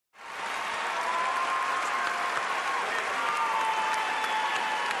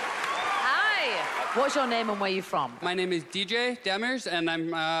What's your name and where you from? My name is DJ Demers, and I'm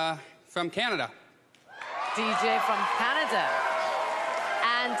from Canada. DJ from Canada.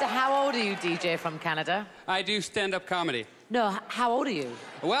 And how old are you, DJ from Canada? I do stand-up comedy. No, how old are you?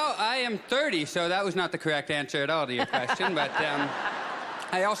 Well, I am 30, so that was not the correct answer at all to your question, but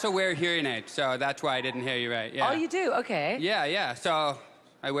I also wear hearing aids, so that's why I didn't hear you right. Yeah. Oh, you do? Okay. Yeah, so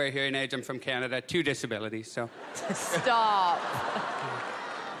I wear hearing aids. I'm from Canada, 2 disabilities, so... Stop.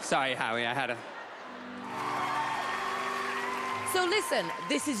 Sorry, Howie, I had to... So listen,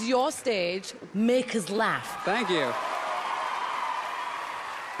 this is your stage. Make us laugh. Thank you.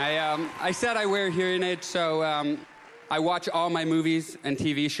 I said I wear hearing aids, so I watch all my movies and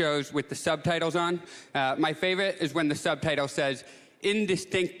TV shows with the subtitles on. My favorite is when the subtitle says,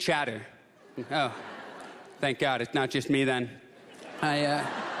 indistinct chatter. Oh, thank God, it's not just me then. That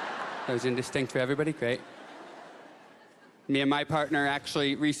was indistinct for everybody, great. Me and my partner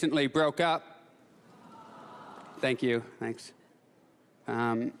actually recently broke up. Thank you, thanks.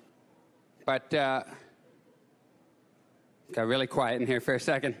 But got really quiet in here for a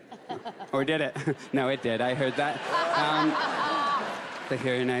second. Or did it? No, it did. I heard that. The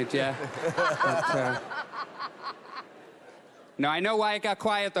hearing aids, yeah. But, no, I know why it got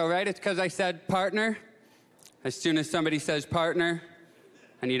quiet, though, right? It's because I said partner. As soon as somebody says partner,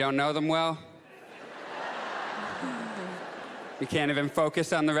 and you don't know them well, you can't even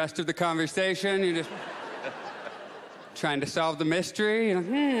focus on the rest of the conversation. You're just trying to solve the mystery. You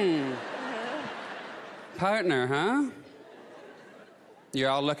know, partner, huh? You're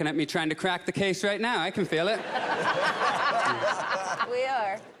all looking at me trying to crack the case right now. I can feel it. We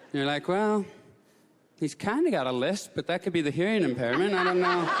are. You're like, well, he's kind of got a lisp, but that could be the hearing impairment. I don't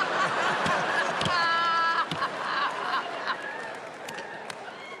know.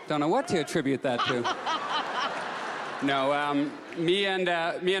 Don't know what to attribute that to. No, me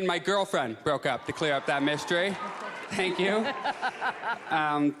and my girlfriend broke up to clear up that mystery. Thank you.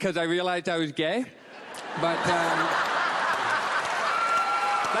 Because I realized I was gay. But,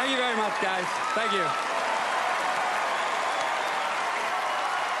 thank you very much, guys. Thank you.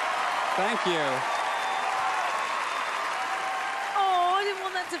 Thank you. Oh, I didn't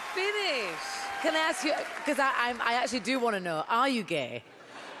want that to finish. Can I ask you, because I actually do want to know, are you gay?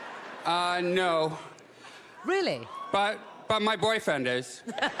 No. Really? But my boyfriend is.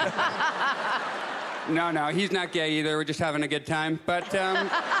 No, he's not gay either. We're just having a good time. But,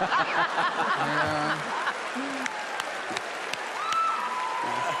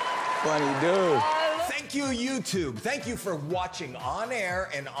 Funny dude. Thank you, YouTube. Thank you for watching on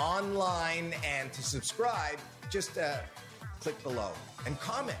air and online. And to subscribe, just click below and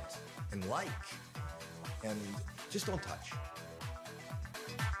comment and like. And just don't touch.